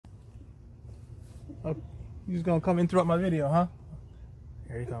Oh, you just gonna come interrupt my video, huh?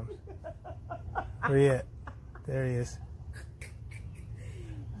 Here he comes. Where he at? There he is.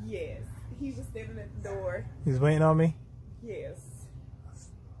 Yes, he was standing at the door. He's waiting on me? Yes.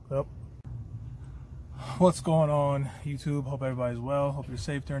 Well, what's going on, YouTube? Hope everybody's well. Hope you're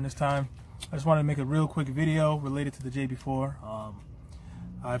safe during this time. I just wanted to make a real quick video related to the JB4.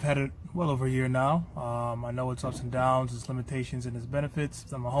 I've had it well over a year now. I know its ups and downs, its limitations, and its benefits.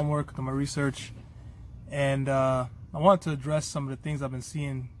 Done my homework, done my research, and I wanted to address some of the things I've been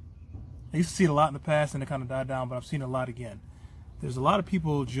seeing. I used to see it a lot in the past, and it kind of died down, but I've seen it a lot again. There's a lot of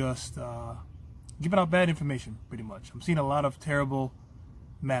people just giving out bad information, pretty much. I'm seeing a lot of terrible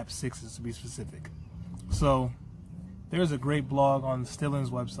map 6s, to be specific. So there's a great blog on Stillin's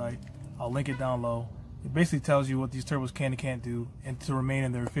website. I'll link it down low. It basically tells you what these turbos can and can't do and to remain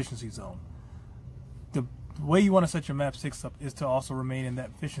in their efficiency zone. The way you want to set your map 6 up is to also remain in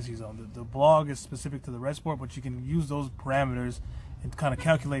that efficiency zone. The blog is specific to the REDSPORT, but you can use those parameters and kind of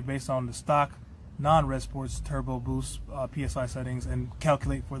calculate based on the stock non-REDSPORT's turbo boost PSI settings and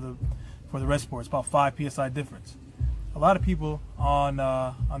calculate for the REDSPORT. It's about 5 PSI difference. A lot of people on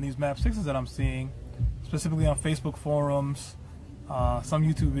these map 6s that I'm seeing, specifically on Facebook forums, some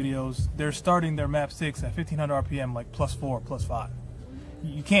YouTube videos, they're starting their map 6 at 1500 RPM, like +4, +5.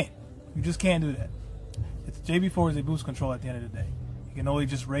 You can't. You just can't do that. JB4 is a boost control at the end of the day. You can only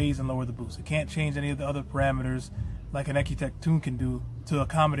just raise and lower the boost. It can't change any of the other parameters like an Ecutech tune can do to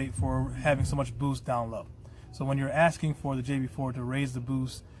accommodate for having so much boost down low. So when you're asking for the JB4 to raise the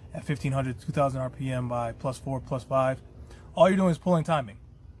boost at 1500 to 2000 RPM by +4, +5, all you're doing is pulling timing.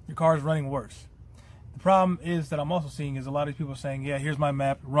 Your car is running worse. The problem is that I'm also seeing is a lot of people saying, yeah, here's my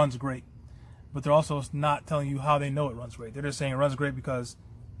map, it runs great. But they're also not telling you how they know it runs great. They're just saying it runs great because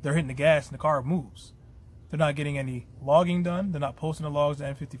they're hitting the gas and the car moves. They're not getting any logging done. They're not posting the logs to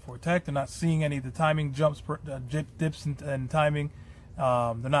N54 Tech. They're not seeing any of the timing jumps, dips and timing.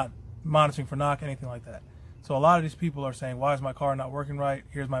 They're not monitoring for knock, anything like that. So a lot of these people are saying, why is my car not working right?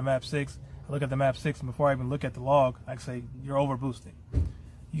 Here's my map 6. I look at the map 6, and before I even look at the log, I say, you're over boosting.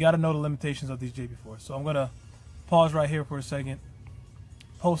 You got to know the limitations of these JB4s. So I'm going to pause right here for a second,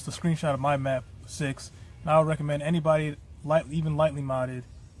 post a screenshot of my map 6, and I would recommend anybody, even lightly modded,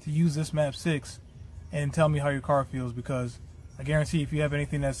 to use this map 6 and tell me how your car feels, because I guarantee if you have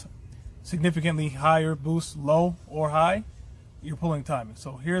anything that's significantly higher boost, low or high, you're pulling timing.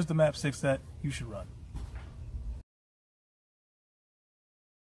 So here's the map 6 that you should run.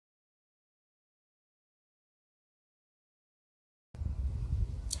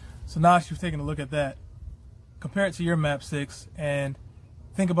 So now you've taken a look at that, compare it to your map 6 and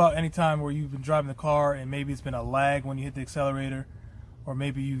think about any time where you've been driving the car and maybe it's been a lag when you hit the accelerator, or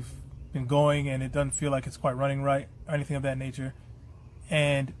maybe you've been going and it doesn't feel like it's quite running right or anything of that nature,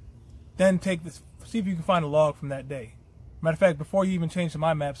 and then take this, see if you can find a log from that day. Matter of fact, before you even change to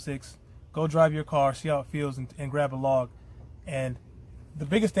my map 6, go drive your car, see how it feels, and grab a log. And the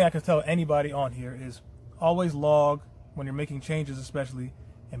biggest thing I can tell anybody on here is always log when you're making changes, especially,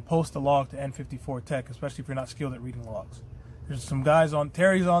 and post the log to N54 Tech, especially if you're not skilled at reading logs. There's some guys on,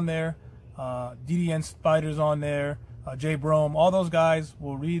 Terry's on there, DDN Spider's on there, Jay Brome, all those guys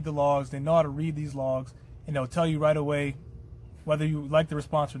will read the logs. They know how to read these logs, and they'll tell you right away whether you like the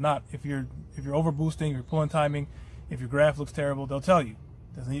response or not. If you're over boosting, you're pulling timing, if your graph looks terrible, they'll tell you.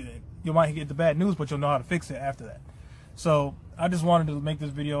 You might get the bad news, but you'll know how to fix it after that. So I just wanted to make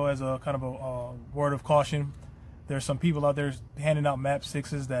this video as a kind of a word of caution. There's some people out there handing out map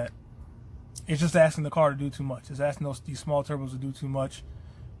 6s that it's just asking the car to do too much. It's asking these small turbos to do too much.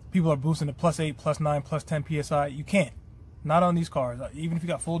 People are boosting to +8, +9, +10 PSI. You can't. Not on these cars. Even if you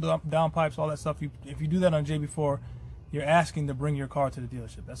got full downpipes, all that stuff, if you do that on JB4, you're asking to bring your car to the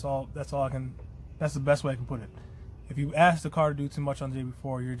dealership. That's all I can, that's the best way I can put it. If you ask the car to do too much on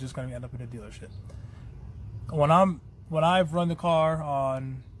JB4, you're just going to end up in a dealership. When I've run the car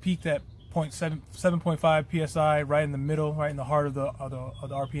on peaked at 7.5 PSI, right in the middle, right in the heart of the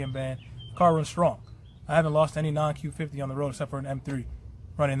RPM band, the car runs strong. I haven't lost any non-Q50 on the road except for an M3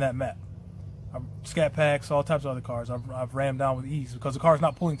 running that map. Scat packs, all types of other cars I've rammed down with ease because the car is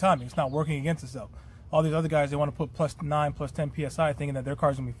not pulling timing. It's not working against itself. All these other guys, they want to put +9, +10 PSI thinking that their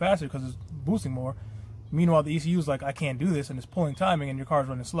car's going to be faster because it's boosting more. Meanwhile, the ECU is like, I can't do this, and it's pulling timing, and your car's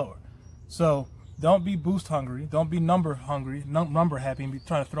running slower. So don't be boost hungry. Don't be number hungry, number happy, and be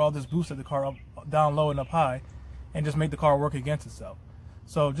trying to throw all this boost at the car up, down low and up high, and just make the car work against itself.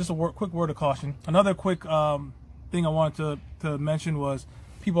 So just a quick word of caution. Another quick thing I wanted to mention was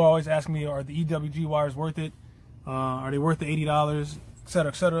people are always asking me, are the EWG wires worth it? Are they worth the $80, etc.,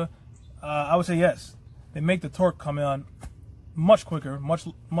 etc.? I would say yes. They make the torque come on much quicker,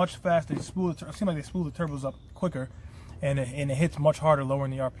 much faster. It seems like they spool the turbos up quicker, and it hits much harder,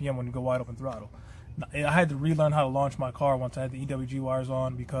 lowering the RPM when you go wide open throttle. I had to relearn how to launch my car once I had the EWG wires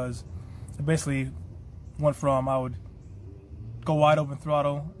on, because it basically went from I would go wide open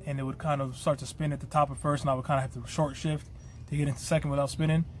throttle and it would kind of start to spin at the top at first, and I would kind of have to short shift to get into second without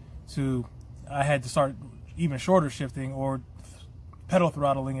spinning, to I had to start even shorter shifting or pedal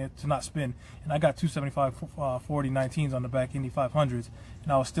throttling it to not spin. And I got 275 40 19s on the back Indy 500s,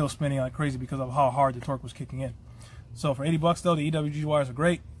 and I was still spinning like crazy because of how hard the torque was kicking in. So for $80 though, the EWG wires are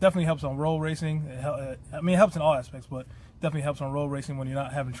great. Definitely helps on road racing. I mean, it helps in all aspects, but definitely helps on road racing when you're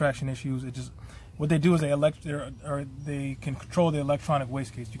not having traction issues. It just, what they do is they can control the electronic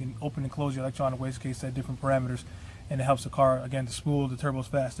waste case. You can open and close your electronic waste case at different parameters, and it helps the car again to spool the turbos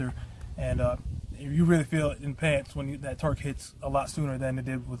faster. And you really feel it in pants when that torque hits a lot sooner than it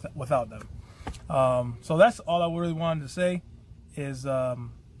did without them. So that's all I really wanted to say is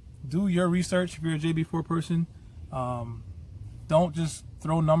do your research if you're a JB4 person. Don't just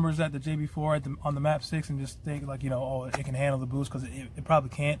throw numbers at the JB4 on the map 6 and just think like, you know, oh, it can handle the boost, because it probably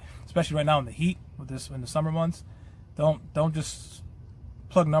can't, especially right now in the heat with this in the summer months. Don't just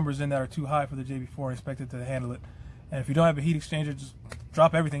plug numbers in that are too high for the JB4 and expect it to handle it. And if you don't have a heat exchanger, just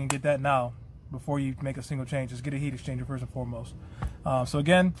drop everything and get that now before you make a single change. Just get a heat exchanger first and foremost. So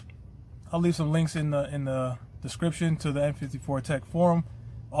again, I'll leave some links in the description to the N54 Tech forum.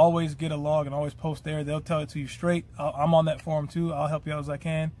 Always get a log and always post there. They'll tell it to you straight. I'm on that forum too. I'll help you out as I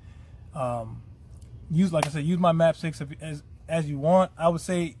can. Like I said, use my map 6 as you want. I would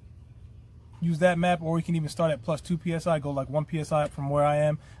say use that map, or you can even start at plus 2 psi. Go like 1 psi up from where I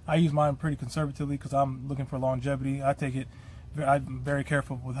am. I use mine pretty conservatively because I'm looking for longevity. I'm very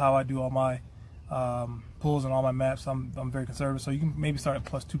careful with how I do all my pulls and all my maps. I'm very conservative. So you can maybe start at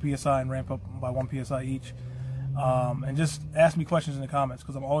plus 2 psi and ramp up by 1 psi each. And just ask me questions in the comments,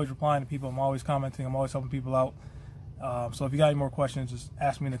 because I'm always replying to people. I'm always commenting. I'm always helping people out. So if you got any more questions, just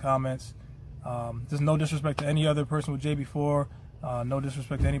ask me in the comments. There's no disrespect to any other person with JB4. No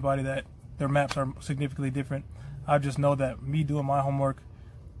disrespect to anybody that their maps are significantly different. I just know that me doing my homework,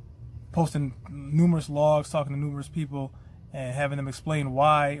 posting numerous logs, talking to numerous people, and having them explain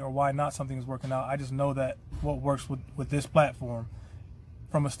why or why not something is working out, I just know that what works with this platform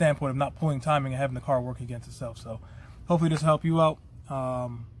from a standpoint of not pulling timing and having the car work against itself. So hopefully this will help you out.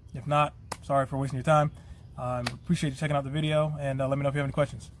 If not, sorry for wasting your time. Appreciate you checking out the video, and let me know if you have any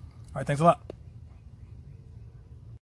questions. All right, thanks a lot.